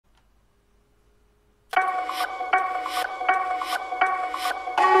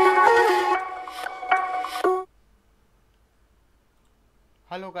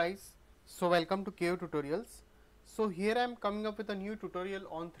Hello guys, so welcome to kayotutorials. So here I am coming up with a new tutorial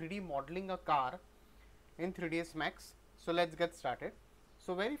on 3D modeling a car in 3dsmax. So let's get started.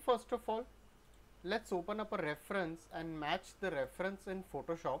 So very first of all, let's open up a reference and match the reference in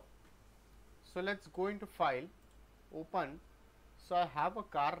Photoshop. So let's go into file, open. So I have a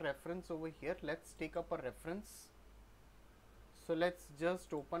car reference over here. Let's take up a reference. So let's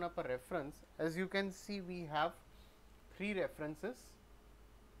just open up a reference. As you can see, we have three references: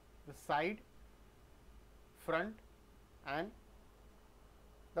 the side, front and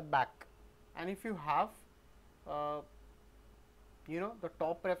the back. And if you have the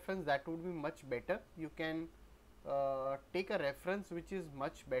top reference, that would be much better. You can take a reference which is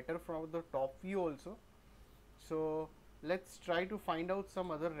much better from the top view also. So let's try to find out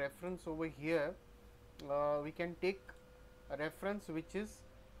some other reference over here. We can take a reference which is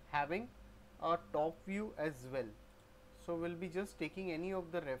having a top view as well. So we'll be just taking any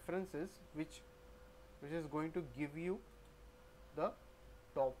of the references which is going to give you the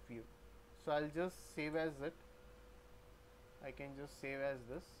top view. So I'll just save as it. I can just save as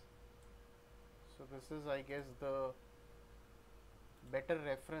this. So this is, I guess, the better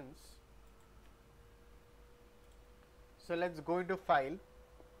reference. So let's go into file,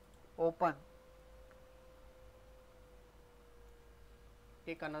 open,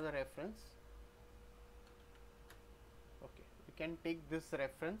 take another reference. Okay, we can take this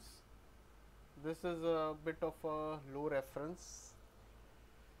reference. This is a bit of a low reference.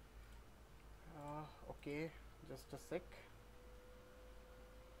 Okay, just a sec.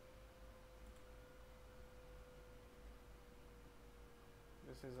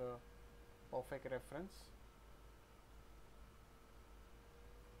 This is a perfect reference.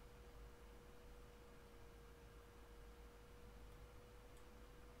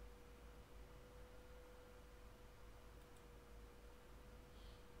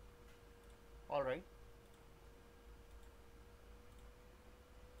 All right.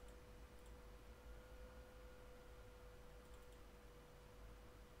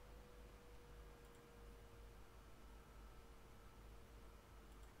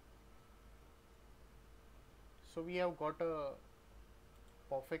 So we have got a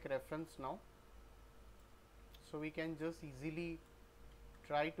perfect reference now. So we can just easily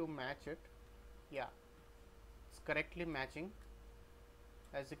try to match it. Yeah, it's correctly matching.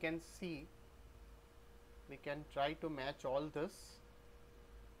 As you can see, we can try to match all this.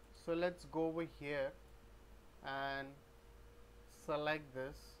 So let's go over here and select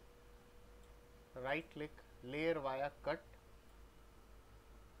this, right click, layer via cut.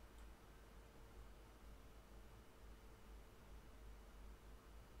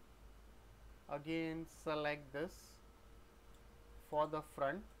 Again select this for the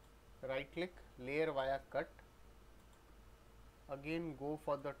front, right click, layer via cut. Again go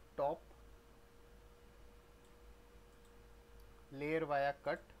for the top, layer via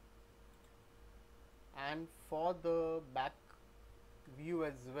cut, and for the back view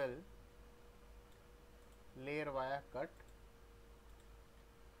as well, layer via cut.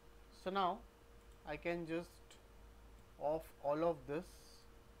 So now I can just off all of this.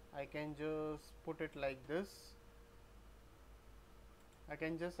 I can just put it like this. I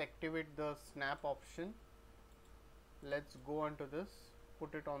can just activate the snap option. Let's go onto this,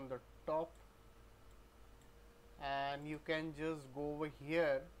 put it on the top, and you can just go over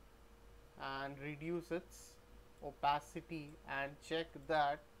here and reduce its opacity and check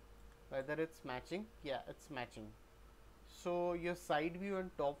that whether it's matching. Yeah, it's matching. So your side view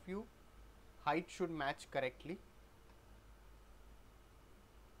and top view height should match correctly.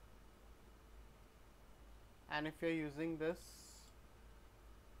 And if you're using this,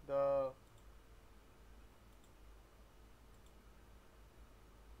 the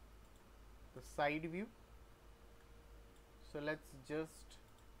side view, so let's just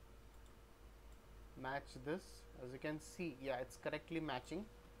match this. As you can see, yeah, it's correctly matching.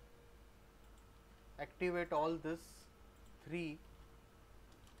 Activate all this three,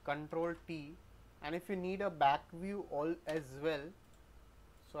 Control T, and if you need a back view all as well,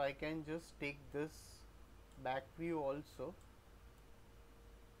 so I can just take this back view also.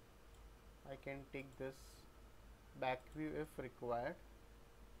 I can take this back view if required.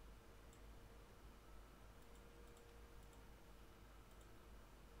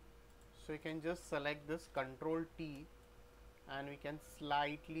 So you can just select this, Control T, and we can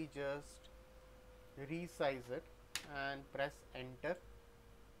slightly just resize it and press enter.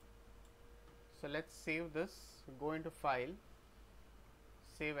 So let's save this, go into file,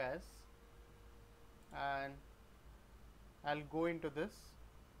 save as, and I'll go into this,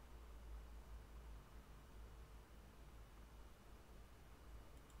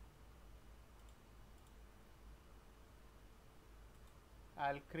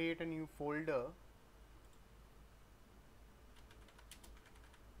 I'll create a new folder.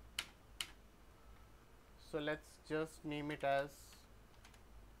 So let's just name it as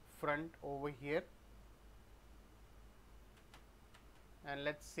front over here, and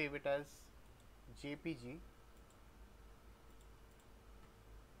let's save it as JPG.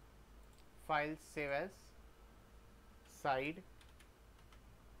 Files save as side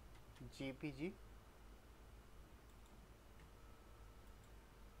JPG.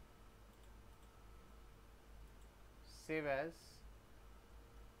 Save as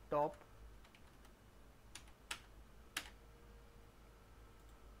top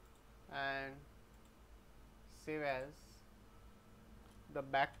and save as the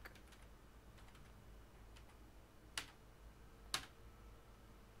back.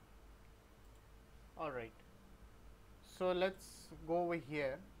 Alright, so let's go over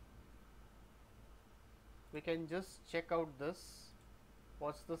here. We can just check out this,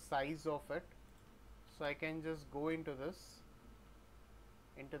 what's the size of it. So I can just go into this,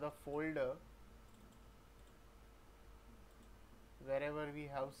 into the folder wherever we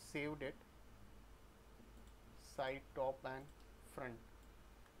have saved it, side, top and front.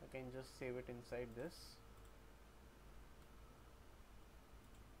 I can just save it inside this.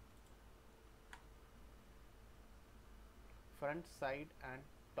 Front, side and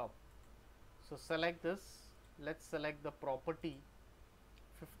top. So select this. Let's select the property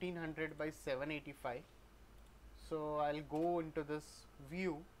 1500 by 785. So I'll go into this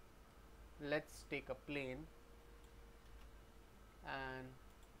view. Let's take a plane and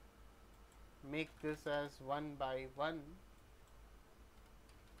make this as 1 by 1.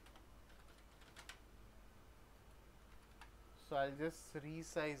 So I'll just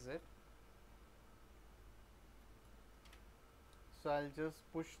resize it. So I'll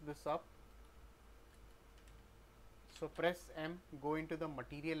just push this up. So press M, go into the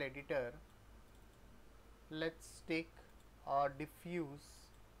material editor. Let's take a diffuse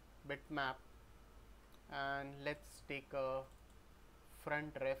bitmap and let's take a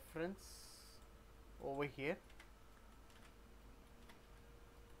front reference over here.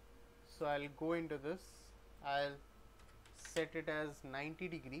 So I'll go into this, I'll set it as 90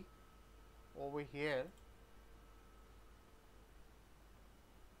 degree over here.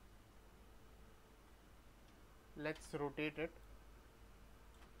 Let's rotate it.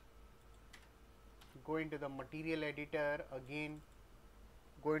 Go into the material editor again,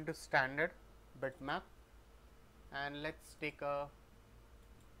 go into standard bitmap and let's take a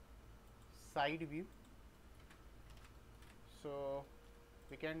side view. So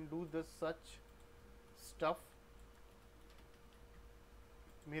we can do this such stuff,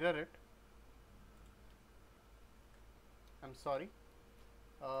 mirror it. I'm sorry,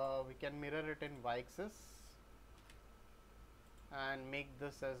 we can mirror it in y-axis and make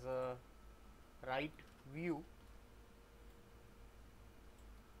this as a right view,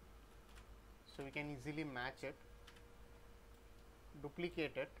 so we can easily match it.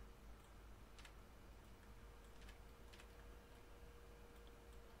 Duplicate it,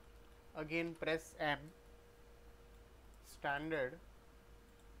 again press M, standard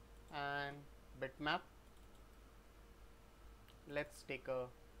and bitmap. Let's take a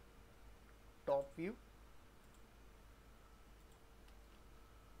top view.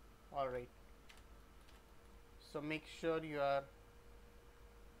 Alright, so make sure you are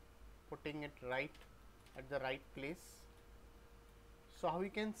putting it right at the right place. So how we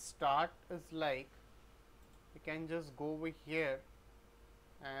can start is like, we can just go over here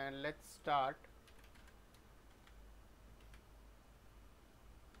and let's start.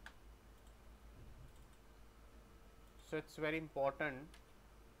 So it's very important.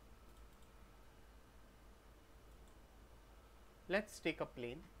 Let's take a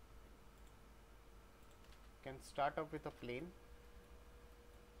plane. Can start up with a plane.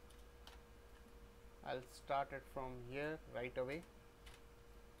 I'll start it from here right away.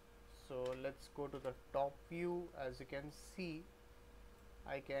 So let's go to the top view. As you can see,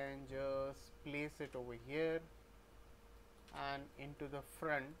 I can just place it over here and into the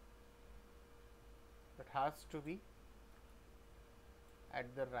front. It has to be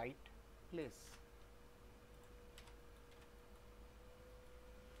at the right place.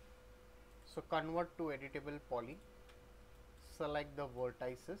 So convert to editable poly, select the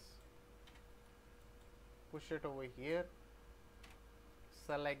vertices, push it over here,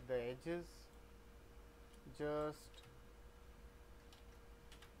 select the edges, just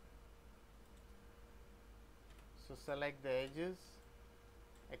so select the edges,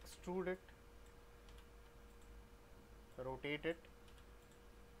 extrude it, rotate it,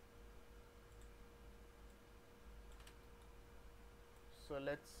 So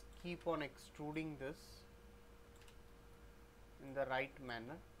let's keep on extruding this in the right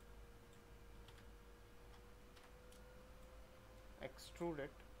manner. Extrude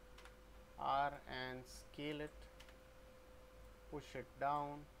it, R, and scale it, push it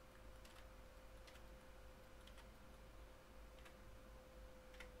down.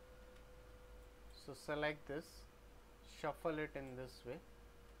 So select this, shuffle it in this way.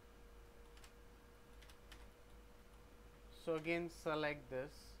 So again select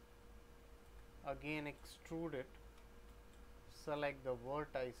this, again extrude it, select the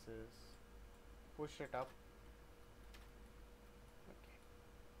vertices, push it up, okay.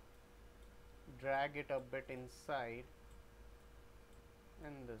 Drag it a bit inside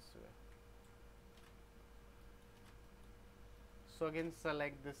in this way. So again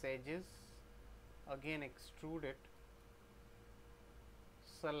select this edges, again extrude it,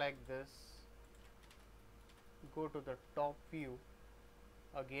 select this, go to the top view,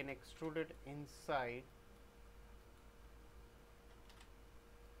 again extrude it inside,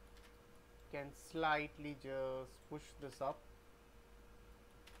 can slightly just push this up,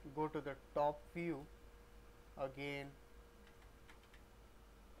 go to the top view, again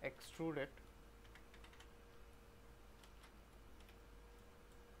extrude it.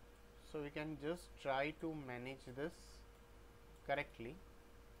 So we can just try to manage this correctly.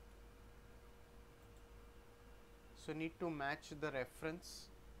 So need to match the reference,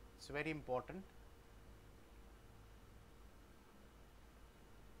 it's very important.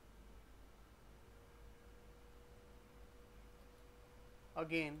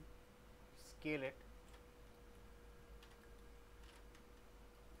 Again scale it,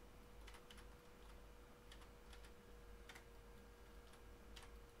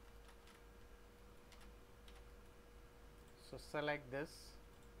 so select this,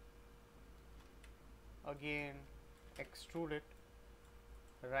 again extrude it,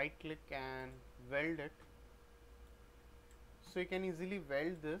 right click and weld it. So you can easily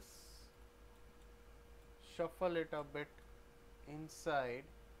weld this, shuffle it a bit inside,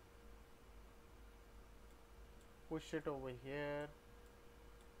 push it over here,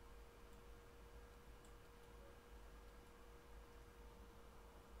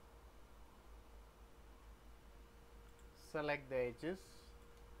 select the edges,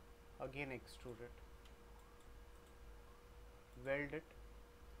 again extrude it, weld it.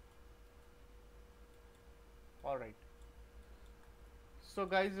 Alright. So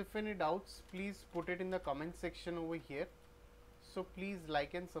guys, if any doubts, please put it in the comment section over here. So please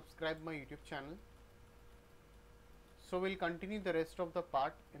like and subscribe my YouTube channel. So we'll continue the rest of the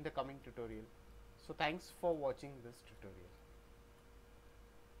part in the coming tutorial. So thanks for watching this tutorial.